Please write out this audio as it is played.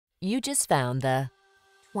You just found the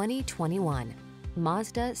 2021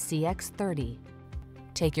 Mazda CX-30.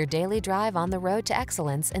 Take your daily drive on the road to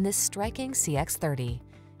excellence in this striking CX-30.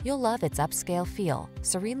 You'll love its upscale feel,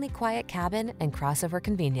 serenely quiet cabin, and crossover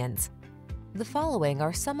convenience. The following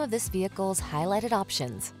are some of this vehicle's highlighted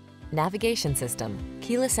options: navigation system,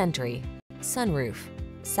 keyless entry, sunroof,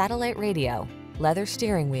 satellite radio, leather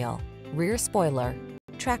steering wheel, rear spoiler,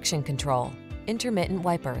 traction control, intermittent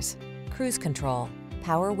wipers, cruise control,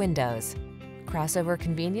 power windows. Crossover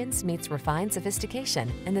convenience meets refined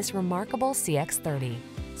sophistication in this remarkable CX-30.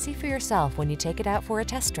 See for yourself when you take it out for a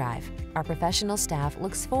test drive. Our professional staff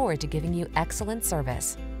looks forward to giving you excellent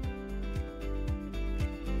service.